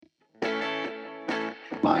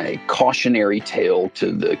my cautionary tale to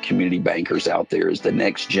the community bankers out there is the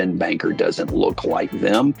next gen banker doesn't look like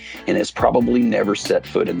them and has probably never set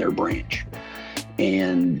foot in their branch.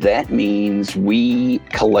 And that means we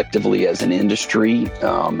collectively as an industry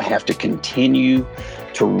have to continue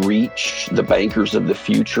to reach the bankers of the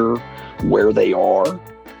future where they are.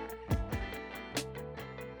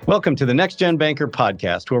 Welcome to the Next Gen Banker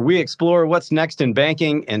podcast, where we explore what's next in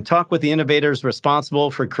banking and talk with the innovators responsible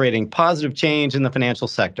for creating positive change in the financial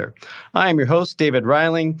sector. I am your host, David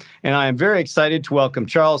Reiling, and I am very excited to welcome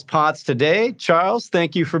Charles Potts today. Charles,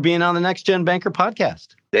 thank you for being on the Next Gen Banker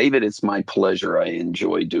podcast. David, it's my pleasure. I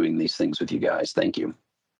enjoy doing these things with you guys. Thank you.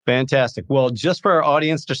 Fantastic. Well, just for our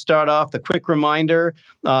audience to start off, the quick reminder,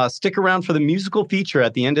 stick around for the musical feature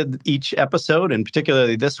at the end of each episode, and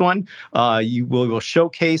particularly this one. We will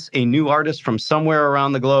showcase a new artist from somewhere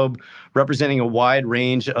around the globe representing a wide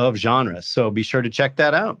range of genres. So be sure to check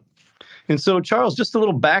that out. And so, Charles, just a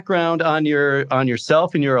little background on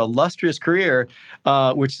yourself and your illustrious career,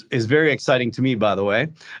 which is very exciting to me, by the way.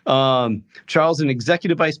 Charles is an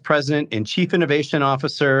Executive Vice President and Chief Innovation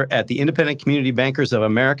Officer at the Independent Community Bankers of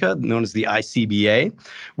America, known as the ICBA,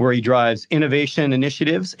 where he drives innovation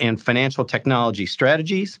initiatives and financial technology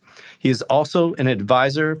strategies. He is also an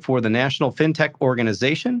advisor for the National FinTech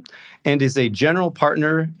Organization and is a general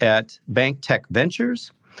partner at Bank Tech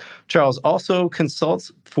Ventures. Charles also consults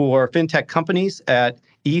for fintech companies at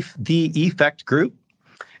the Effect Group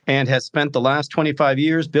and has spent the last 25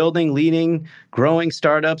 years building, leading, growing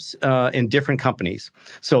startups in different companies.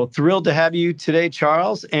 So thrilled to have you today,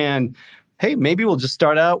 Charles. And hey, maybe we'll just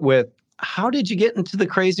start out with, how did you get into the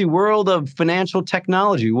crazy world of financial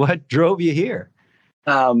technology? What drove you here?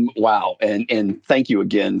 Wow. And thank you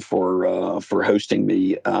again for hosting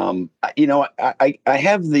me.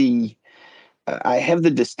 I have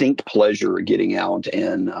the distinct pleasure of getting out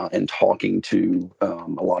and talking to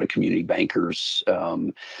a lot of community bankers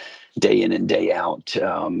day in and day out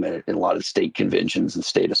at a lot of state conventions and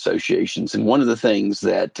state associations. And one of the things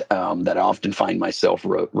that I often find myself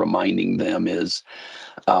reminding them is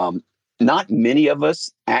not many of us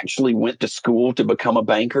actually went to school to become a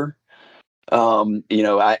banker.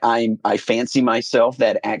 I fancy myself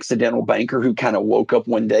that accidental banker who kind of woke up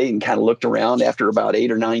one day and kind of looked around after about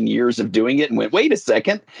 8 or 9 years of doing it and went, wait a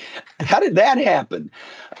second, how did that happen?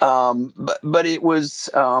 But it was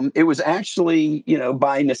actually,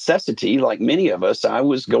 by necessity, like many of us. I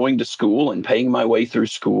was going to school and paying my way through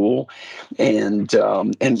school and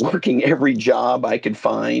working every job I could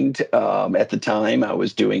find. At the time, I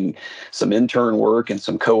was doing some intern work and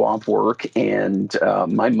some co-op work, and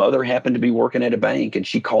my mother happened to be working at a bank, and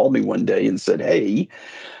she called me one day and said, hey,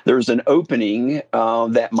 there's an opening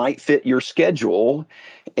that might fit your schedule.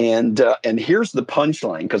 And here's the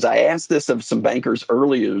punchline, because I asked this of some bankers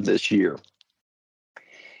earlier this year.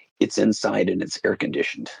 It's inside and it's air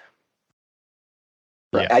conditioned.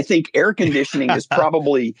 Right. Yeah. I think air conditioning is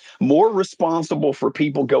probably more responsible for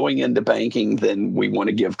people going into banking than we want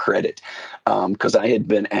to give credit. Because I had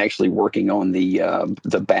been actually working on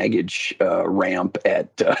the baggage ramp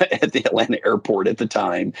at the Atlanta airport at the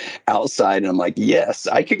time outside, and I'm like, yes,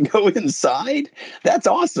 I can go inside. That's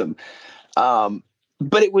awesome.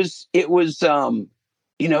 But it was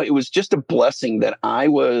just a blessing that I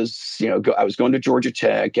was, I was going to Georgia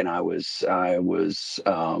Tech, and I was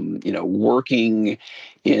working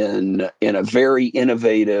in a very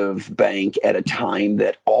innovative bank at a time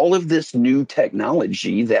that all of this new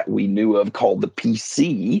technology that we knew of, called the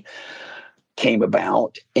PC, came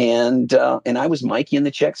about. And I was Mikey and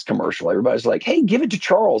the Checks commercial. Everybody's like, hey, give it to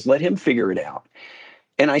Charles, let him figure it out.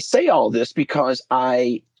 And I say all this because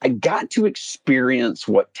I got to experience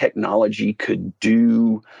what technology could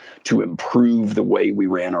do to improve the way we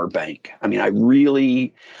ran our bank. I mean, I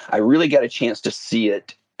really got a chance to see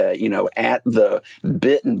it, at the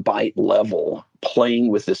bit and byte level, playing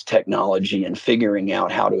with this technology and figuring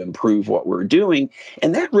out how to improve what we're doing.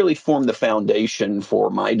 And that really formed the foundation for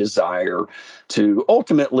my desire to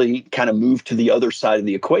ultimately kind of move to the other side of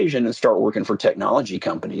the equation and start working for technology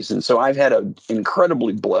companies. And so I've had an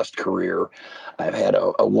incredibly blessed career. I've had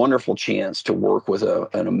a wonderful chance to work with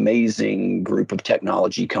an amazing group of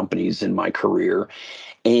technology companies in my career.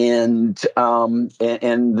 And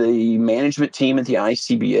the management team at the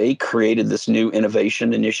ICBA created this new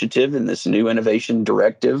innovation initiative and this new innovation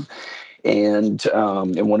directive. And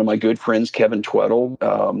one of my good friends, Kevin Tweddle,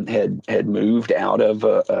 had moved out of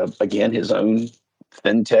again his own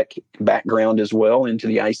fintech background as well into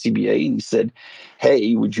the ICBA, and he said,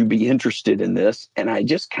 "Hey, would you be interested in this?" And I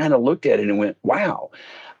just kind of looked at it and went, "Wow,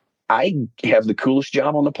 I have the coolest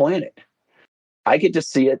job on the planet. I get to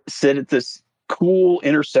sit at this cool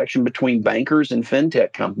intersection between bankers and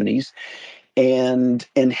fintech companies, and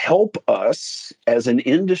help us as an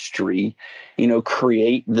industry,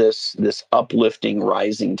 create this uplifting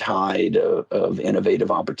rising tide of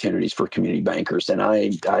innovative opportunities for community bankers. And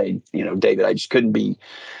David, I just couldn't be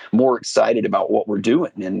more excited about what we're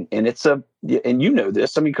doing. And it's and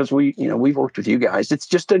this, I mean, because we've worked with you guys.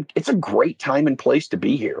 It's a great time and place to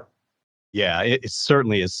be here. Yeah, it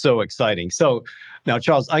certainly is so exciting. So now,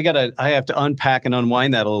 Charles, I have to unpack and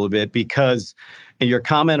unwind that a little bit, because in your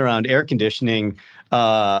comment around air conditioning,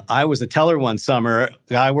 I was a teller one summer.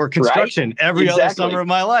 I worked construction every other summer of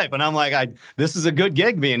my life, and I'm like, this is a good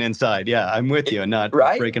gig being inside. Yeah, I'm with you, and not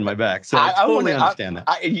breaking my back. So I totally understand that.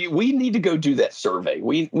 We need to go do that survey.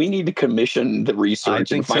 We need to commission the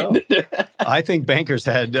research and find it. I think bankers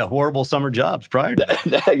had horrible summer jobs prior to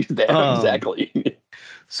that. Exactly.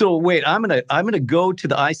 So wait, I'm gonna go to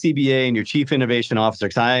the ICBA and your chief innovation officer,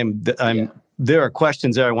 because there are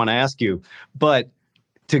questions there I want to ask you, but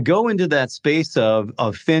to go into that space of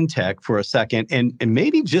fintech for a second, and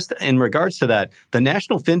maybe just in regards to that, the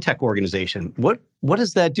National FinTech Organization, what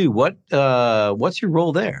does that do? What's your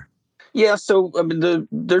role there? Yeah, so I mean,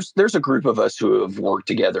 there's a group of us who have worked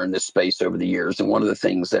together in this space over the years, and one of the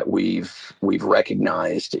things that we've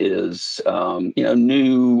recognized is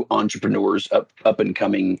new entrepreneurs, up and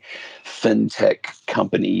coming fintech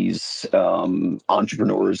companies,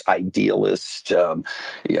 entrepreneurs, idealists,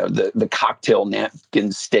 the cocktail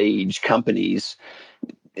napkin stage companies.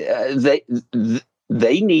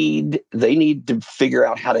 They need to figure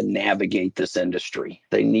out how to navigate this industry.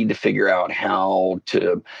 They need to figure out how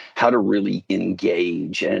to really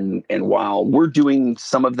engage. And while we're doing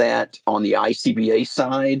some of that on the ICBA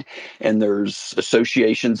side, and there's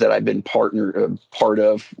associations that I've been part of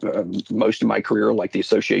most of my career, like the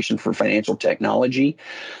Association for Financial Technology,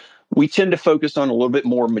 we tend to focus on a little bit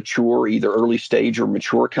more mature, either early stage or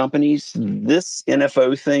mature companies. This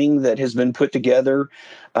NFO thing that has been put together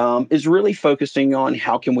is really focusing on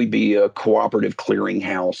how can we be a cooperative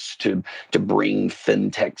clearinghouse to bring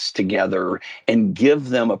fintechs together and give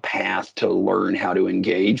them a path to learn how to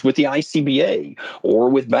engage with the ICBA or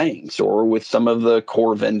with banks or with some of the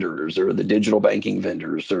core vendors or the digital banking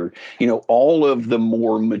vendors, or all of the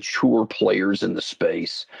more mature players in the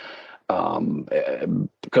space.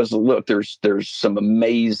 Because look, there's some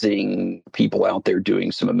amazing people out there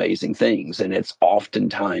doing some amazing things, and it's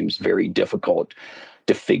oftentimes very difficult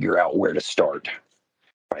to figure out where to start.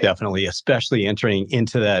 Right? Definitely, especially entering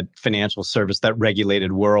into that financial service, that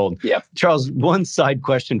regulated world. Yeah. Charles, one side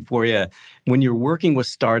question for you. When you're working with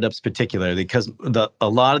startups particularly, because a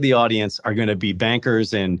lot of the audience are going to be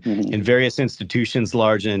bankers in various institutions,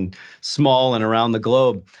 large and small and around the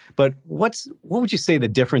globe. But what would you say the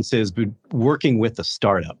difference is working with a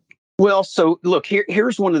startup? Well, so look,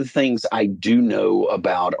 here's one of the things I do know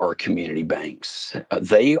about our community banks.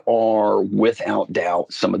 They are, without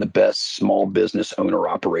doubt, some of the best small business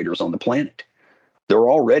owner-operators on the planet. They're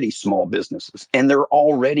already small businesses, and they're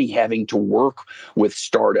already having to work with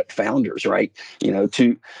startup founders, right?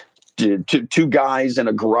 Two guys in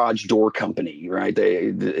a garage door company, right?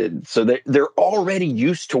 They're already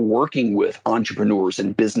used to working with entrepreneurs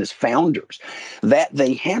and business founders. That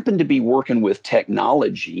they happen to be working with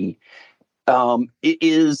technology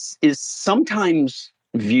is sometimes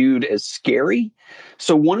viewed as scary.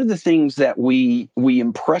 So one of the things that we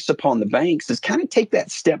impress upon the banks is kind of take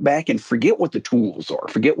that step back and forget what the tools are,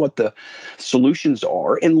 forget what the solutions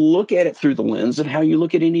are, and look at it through the lens of how you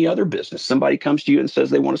look at any other business. Somebody comes to you and says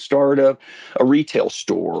they want to start a retail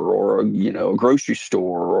store, or a grocery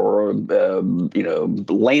store, or a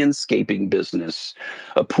landscaping business,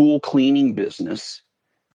 a pool cleaning business.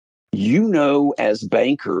 As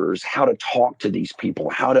bankers, how to talk to these people,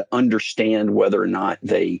 how to understand whether or not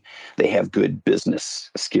they have good business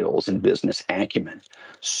skills and business acumen.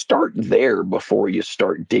 Start there before you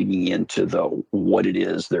start digging into what it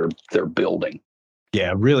is they're building.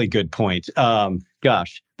 Yeah, really good point.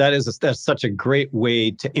 Gosh, that's such a great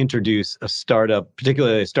way to introduce a startup,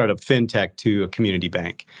 particularly a startup fintech, to a community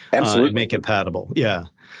bank. Absolutely, and make it palatable. Yeah.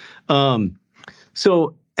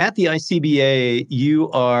 So at the ICBA,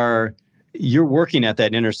 you're working at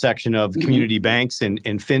that intersection of community banks and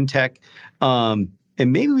fintech. And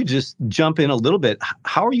maybe we just jump in a little bit.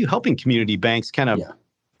 How are you helping community banks kind of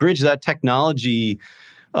bridge that technology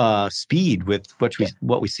speed with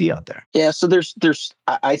what we see out there? Yeah, so there's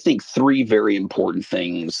I think three very important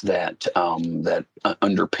things that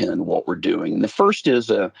underpin what we're doing. The first is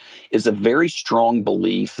a very strong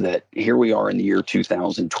belief that here we are in the year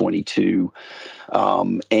 2022.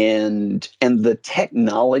 And the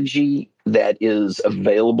technology that is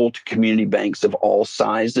available to community banks of all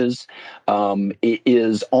sizes, it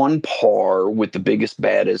is on par with the biggest,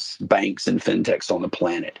 baddest banks and fintechs on the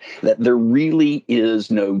planet. That there really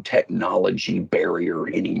is no technology barrier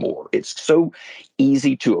anymore. It's so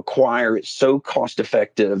easy to acquire. It's so cost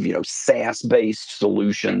effective. SaaS-based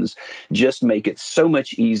solutions just make it so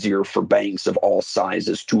much easier for banks of all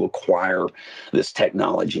sizes to acquire this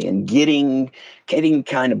technology. And getting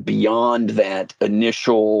kind of beyond that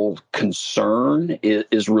initial concern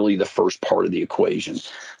is really the first part of the equation.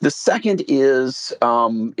 The second is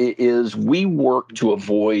we work to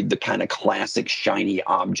avoid the kind of classic shiny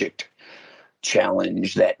object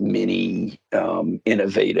challenge that many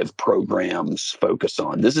innovative programs focus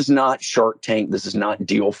on. This is not Shark Tank. This is not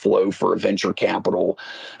deal flow for a venture capital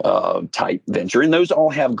type venture, and those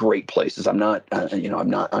all have great places. I'm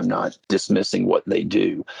not dismissing what they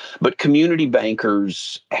do, but community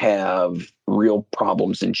bankers have real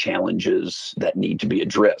problems and challenges that need to be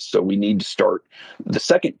addressed. So we need to start. The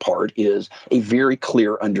second part is a very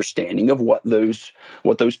clear understanding of what those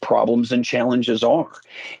problems and challenges are.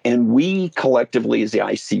 And we collectively, as the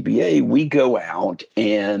ICBA, we go out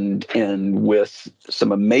and with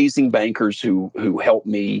some amazing bankers who help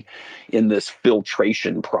me in this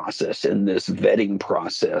filtration process, in this vetting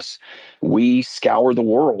process, we scour the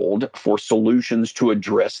world for solutions to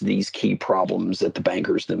address these key problems that the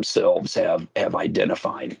bankers themselves have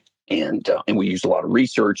identified. And we use a lot of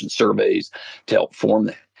research and surveys to help form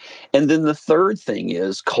that. And then the third thing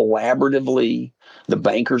is collaboratively, the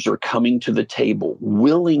bankers are coming to the table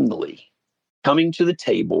willingly, coming to the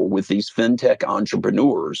table with these fintech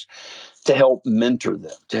entrepreneurs to help mentor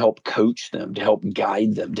them, to help coach them, to help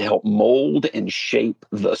guide them, to help mold and shape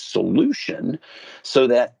the solution so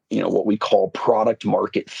that, what we call product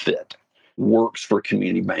market fit works for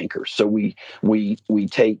community bankers. So we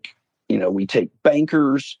take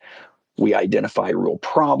bankers, we identify real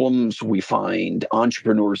problems, we find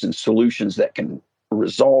entrepreneurs and solutions that can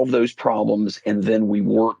resolve those problems, and then we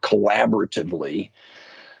work collaboratively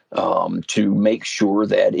to make sure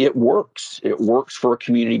that it works. It works for a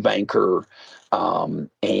community banker.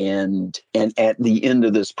 And at the end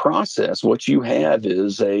of this process, what you have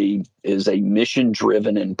is a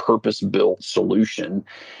mission-driven and purpose-built solution.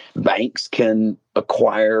 Banks can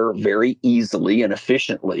acquire very easily and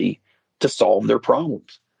efficiently to solve their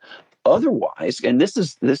problems. Otherwise, and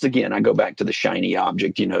this again, I go back to the shiny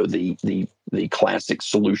object, the classic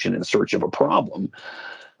solution in search of a problem.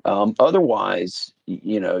 Otherwise,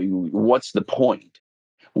 what's the point?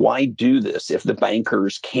 Why do this if the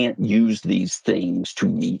bankers can't use these things to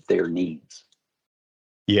meet their needs?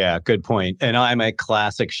 Yeah, good point. And I'm a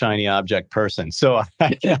classic shiny object person, so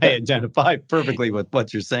I identify perfectly with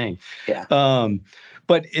what you're saying. Yeah.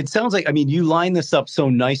 But it sounds like, you line this up so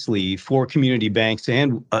nicely for community banks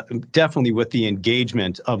and definitely with the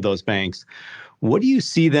engagement of those banks. What do you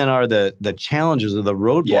see then are the challenges or the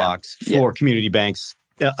roadblocks for community banks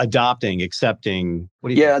adopting, accepting? What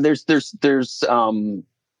do you think?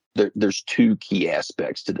 There's two key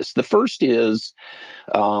aspects to this. The first is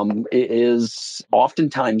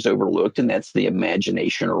oftentimes overlooked, and that's the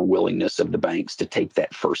imagination or willingness of the banks to take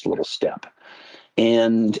that first little step.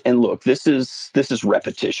 And look, this is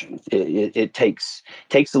repetition. It takes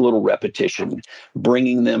a little repetition,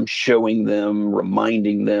 bringing them, showing them,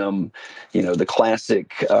 reminding them. The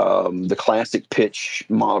classic pitch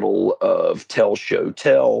model of tell, show,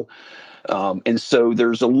 tell. And so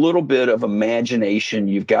there's a little bit of imagination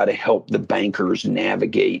you've got to help the bankers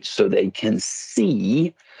navigate so they can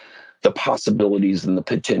see the possibilities and the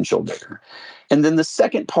potential there. And then the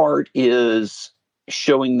second part is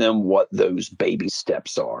showing them what those baby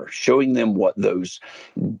steps are, showing them what those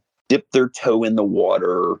dip their toe in the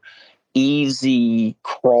water, easy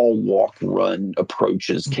crawl, walk, run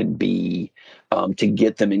approaches can be to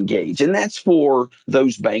get them engaged. And that's for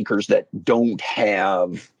those bankers that don't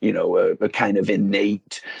have, a kind of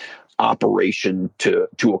innate operation to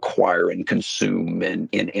acquire and consume and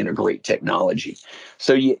integrate technology.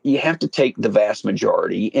 So you have to take the vast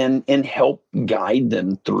majority and help guide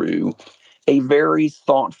them through a very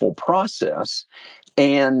thoughtful process.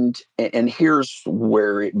 And here's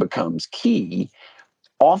where it becomes key.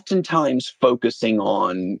 Oftentimes focusing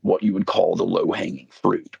on what you would call the low-hanging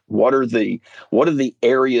fruit. What are the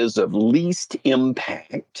areas of least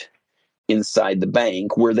impact inside the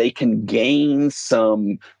bank where they can gain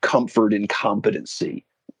some comfort and competency?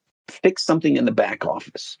 fix something in the back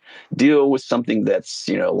office, deal with something that's,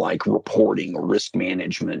 like reporting or risk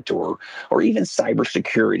management or even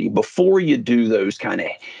cybersecurity before you do those kind of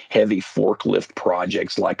heavy forklift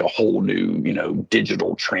projects like a whole new,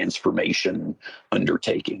 digital transformation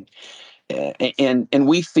undertaking. And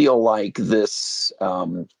we feel like this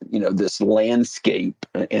this landscape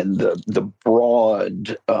and the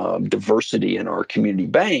broad diversity in our community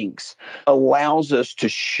banks allows us to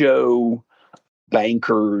show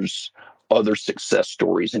bankers other success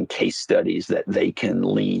stories and case studies that they can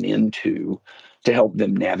lean into to help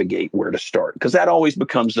them navigate where to start, because that always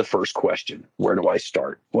becomes the first question. Where do I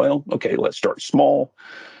start? Well, okay, let's start small.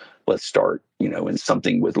 Let's start, in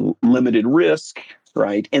something with limited risk,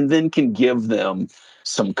 right? And then can give them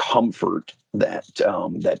some comfort that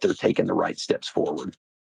that they're taking the right steps forward.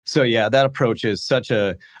 So yeah, that approach is such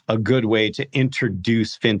a good way to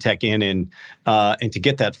introduce fintech in and to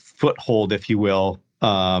get that foothold, if you will,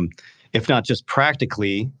 if not just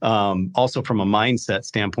practically, also from a mindset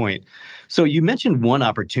standpoint. So you mentioned one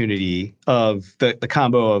opportunity of the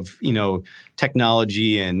combo of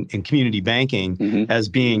technology and community banking as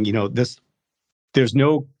being this. There's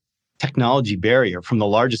no technology barrier from the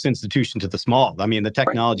largest institution to the small. I mean, the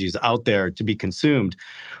technology is out there to be consumed.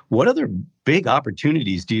 What other big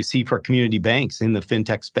opportunities do you see for community banks in the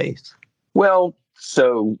fintech space? Well,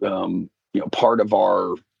 so part of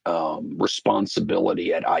our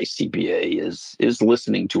responsibility at ICBA is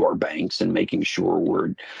listening to our banks and making sure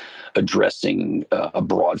we're addressing a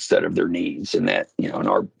broad set of their needs, and that and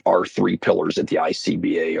our three pillars at the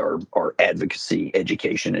ICBA are advocacy,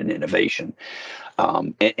 education, and innovation.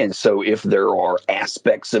 And so if there are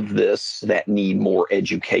aspects of this that need more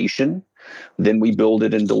education, then we build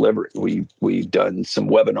it and deliver it. We've done some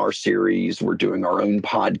webinar series. We're doing our own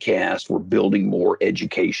podcast. We're building more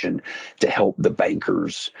education to help the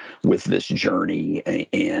bankers with this journey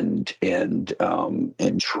and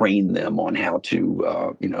train them on how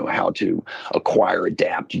to acquire,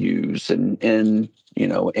 adapt, use, and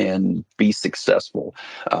be successful.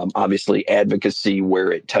 Obviously, advocacy,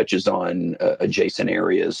 where it touches on adjacent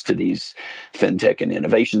areas to these fintech and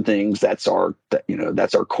innovation things, that's our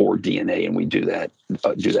core DNA, and we do that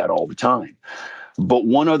all the time. But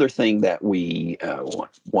one additional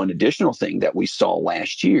thing that we saw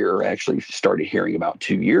last year, actually started hearing about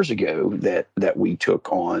 2 years ago, that we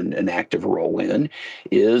took on an active role in,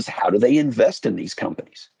 is how do they invest in these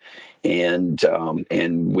companies? And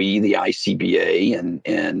we, the ICBA,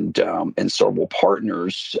 and several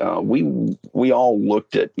partners, we all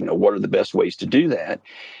looked at what are the best ways to do that,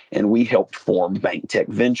 and we helped form BankTech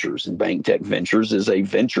Ventures. And BankTech Ventures is a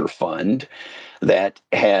venture fund that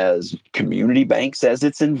has community banks as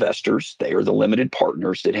its investors. They are the limited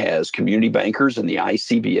partners. It has community bankers and the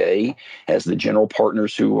ICBA as the general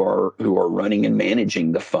partners who are running and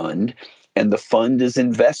managing the fund. And the fund is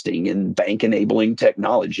investing in bank-enabling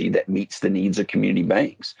technology that meets the needs of community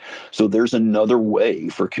banks. So there's another way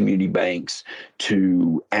for community banks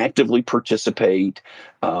to actively participate,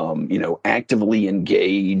 actively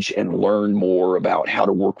engage and learn more about how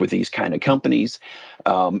to work with these kind of companies,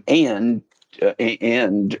 and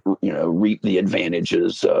reap the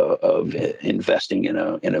advantages of investing in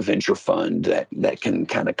a venture fund that can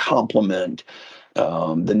kind of complement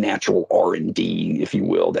the natural R&D, if you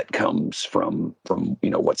will, that comes from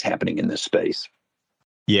what's happening in this space.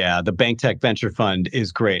 Yeah, the BankTech Venture Fund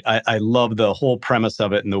is great. I love the whole premise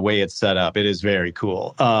of it and the way it's set up. It is very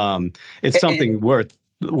cool. It's something worth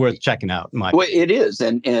checking out. Well, it is,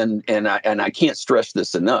 and I can't stress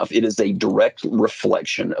this enough. It is a direct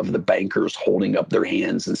reflection of the bankers holding up their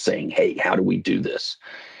hands and saying, "Hey, how do we do this?"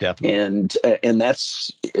 Definitely. And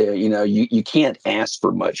that's you can't ask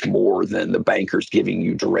for much more than the bankers giving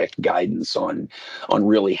you direct guidance on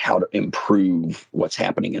really how to improve what's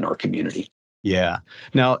happening in our community. Yeah.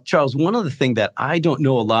 Now, Charles, one other thing that I don't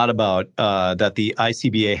know a lot about that the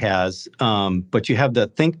ICBA has, but you have the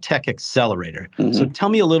Think Tech Accelerator. Mm-hmm. So tell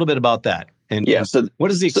me a little bit about that. And what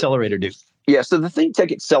does the accelerator do? Yeah, so the Think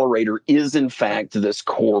Tech Accelerator is, in fact, this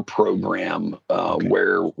core program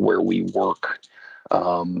where we work.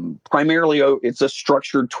 Primarily, it's a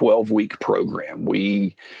structured 12-week program.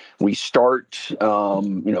 We start,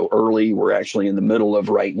 early. We're actually in the middle of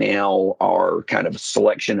right now our kind of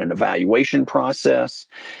selection and evaluation process,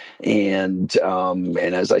 and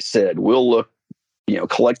as I said, we'll look,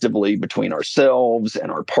 collectively between ourselves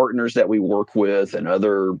and our partners that we work with and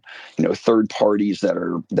other, third parties that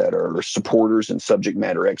are supporters and subject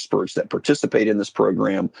matter experts that participate in this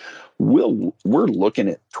program. We're looking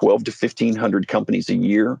at 12 to 1,500 companies a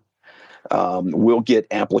year We'll get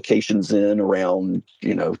applications in around,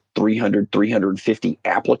 300, 350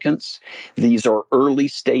 applicants. These are early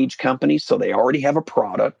stage companies, so they already have a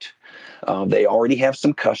product. They already have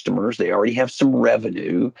some customers. They already have some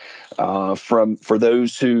revenue. For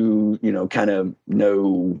those who kind of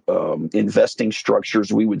know investing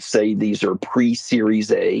structures, we would say these are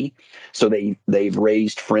pre-Series A. So they've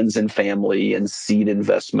raised friends and family and seed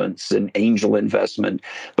investments and angel investment,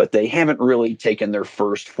 but they haven't really taken their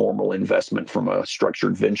first formal investment from a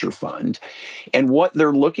structured venture fund. And what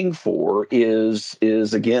they're looking for is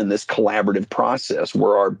again this collaborative process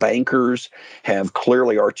where our bankers have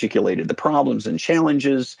clearly articulated the problems and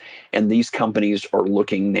challenges, and these companies are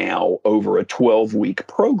looking now over a 12-week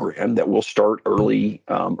program that will start early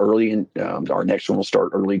in our next one will start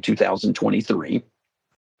early 2023,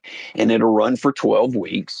 and it'll run for 12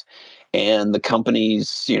 weeks. And the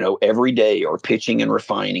companies, every day are pitching and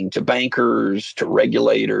refining to bankers, to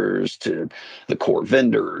regulators, to the core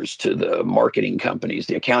vendors, to the marketing companies,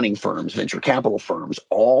 the accounting firms, venture capital firms,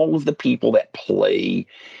 all of the people that play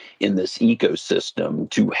in this ecosystem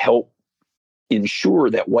to help ensure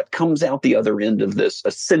that what comes out the other end of this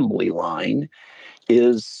assembly line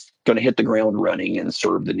is going to hit the ground running and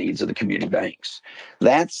serve the needs of the community banks.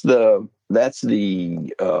 That's the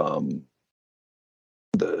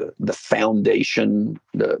foundation.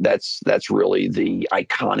 That's really the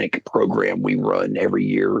iconic program we run every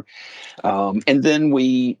year. And then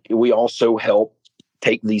we also help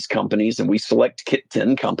take these companies, and we select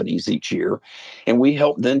 10 companies each year, and we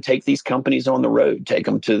help then take these companies on the road, take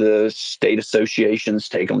them to the state associations,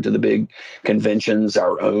 take them to the big conventions,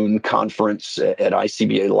 our own conference at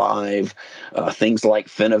ICBA Live, things like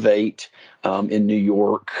Finovate in New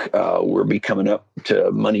York. We'll be coming up to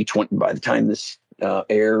Money 20 by the time this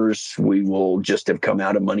airs. We will just have come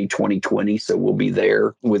out of Money 2020, so we'll be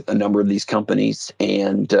there with a number of these companies.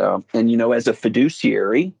 And as a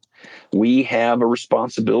fiduciary, we have a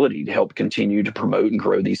responsibility to help continue to promote and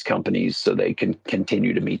grow these companies so they can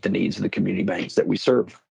continue to meet the needs of the community banks that we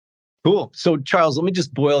serve. Cool. So, Charles, let me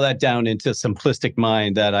just boil that down into simplistic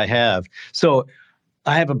mind that I have. So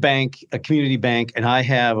I have a bank, a community bank, and I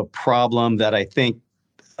have a problem that I think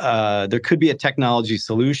there could be a technology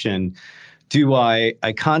solution. Do I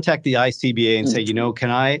contact the ICBA and say,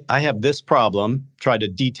 can I have this problem, try to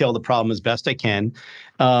detail the problem as best I can,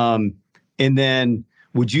 and then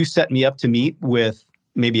would you set me up to meet with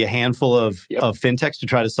maybe a handful of fintechs to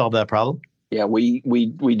try to solve that problem? Yeah, we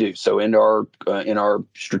do. So in our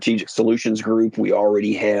strategic solutions group, we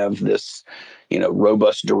already have this,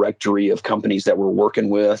 robust directory of companies that we're working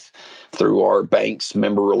with through our bank's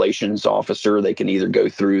member relations officer. They can either go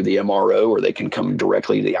through the MRO or they can come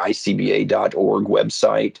directly to the icba.org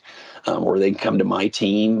website, or they can come to my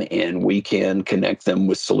team and we can connect them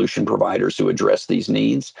with solution providers who address these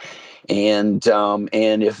needs. And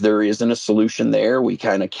if there isn't a solution there, we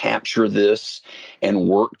kind of capture this and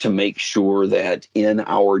work to make sure that in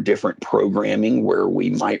our different programming where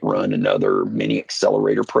we might run another mini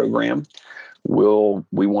accelerator program,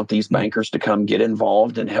 we want these bankers to come get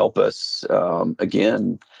involved and help us,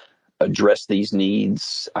 again, address these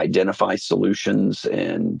needs, identify solutions,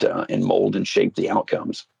 and mold and shape the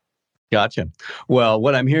outcomes. Gotcha. Well,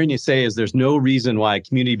 what I'm hearing you say is there's no reason why a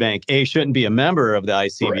community bank, A, shouldn't be a member of the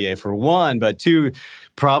ICBA, Correct. for one, but two,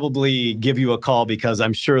 probably give you a call because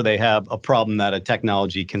I'm sure they have a problem that a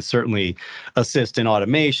technology can certainly assist in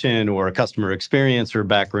automation or customer experience or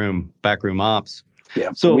backroom ops.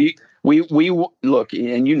 Yeah. So we look,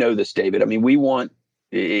 and you know this, David. I mean, we want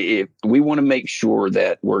to make sure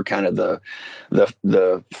that we're kind of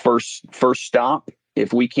the first stop.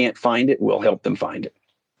 If we can't find it, we'll help them find it.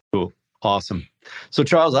 Cool. Awesome. So,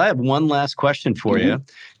 Charles, I have one last question for you.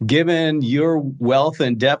 Given your wealth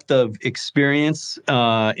and depth of experience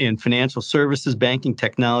in financial services, banking,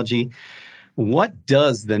 technology, what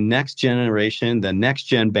does the next generation, the next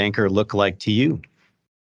gen banker look like to you?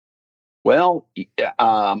 Well,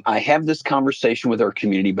 I have this conversation with our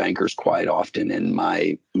community bankers quite often, and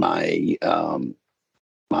my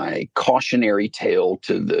cautionary tale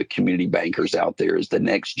to the community bankers out there is the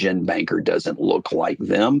next gen banker doesn't look like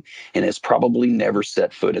them and has probably never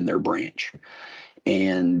set foot in their branch.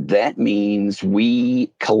 And that means we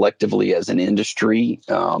collectively as an industry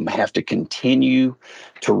have to continue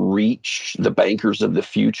to reach the bankers of the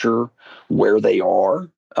future where they are.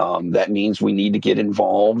 That means we need to get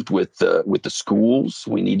involved with the schools.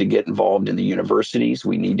 We need to get involved in the universities.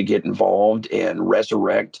 We need to get involved and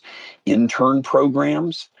resurrect intern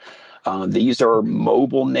programs. These are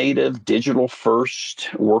mobile native, digital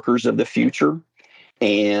first workers of the future.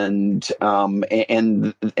 and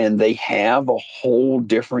they have a whole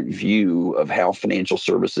different view of how financial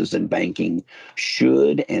services and banking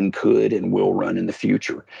should and could and will run in the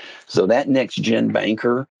future. So that next gen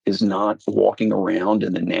banker is not walking around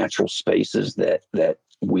in the natural spaces that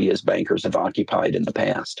we as bankers have occupied in the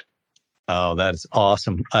past. Oh, that's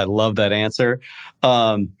awesome. I love that answer.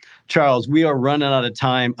 Charles, we are running out of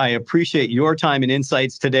time. I appreciate your time and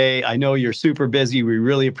insights today. I know you're super busy. We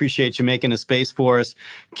really appreciate you making a space for us.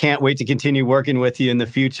 Can't wait to continue working with you in the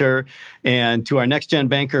future. And to our Next Gen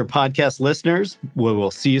Banker podcast listeners, we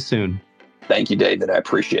will see you soon. Thank you, David. I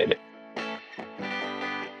appreciate it.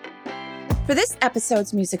 For this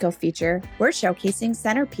episode's musical feature, we're showcasing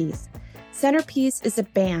Centerpiece. Centerpiece is a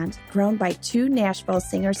band grown by two Nashville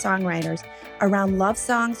singer-songwriters around love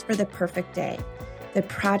songs for the perfect day. The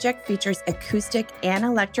project features acoustic and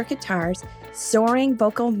electric guitars, soaring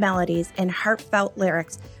vocal melodies, and heartfelt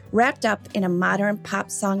lyrics wrapped up in a modern pop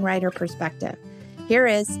songwriter perspective. Here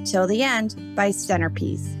is Till the End by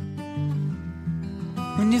Centerpiece.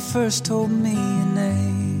 When you first told me your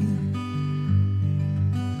name,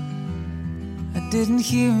 I didn't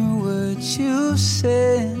hear a word you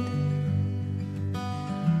said.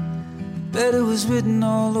 Bet it was written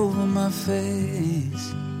all over my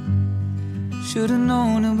face. Should've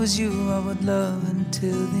known it was you I would love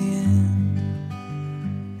until the end.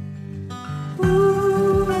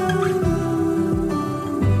 Ooh.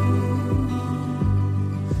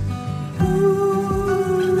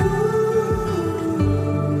 Ooh.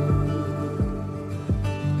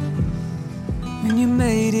 When you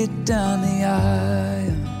made it down the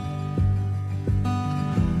aisle,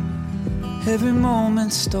 every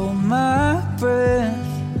moment stole my breath.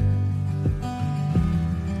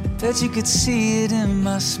 Bet you could see it in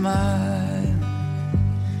my smile.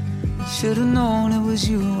 Should've known it was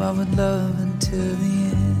you I would love until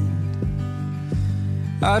the end.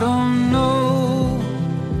 I don't know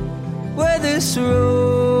where this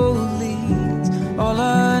road leads. All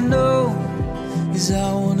I know is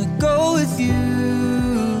I wanna go with you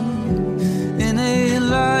in a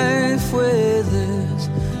life where there's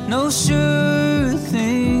no sure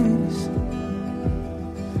things.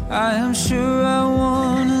 I am sure I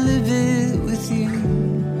wanna live it with you.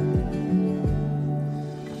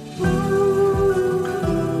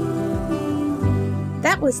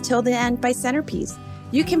 That was Till the End by Centerpiece.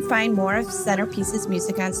 You can find more of Centerpiece's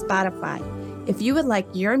music on Spotify. If you would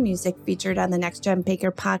like your music featured on the Next Gen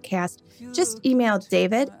Banker podcast, just email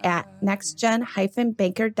David at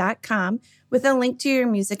nextgen-banker.com with a link to your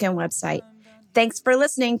music and website. Thanks for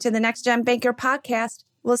listening to the Next Gen Banker podcast.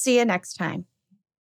 We'll see you next time.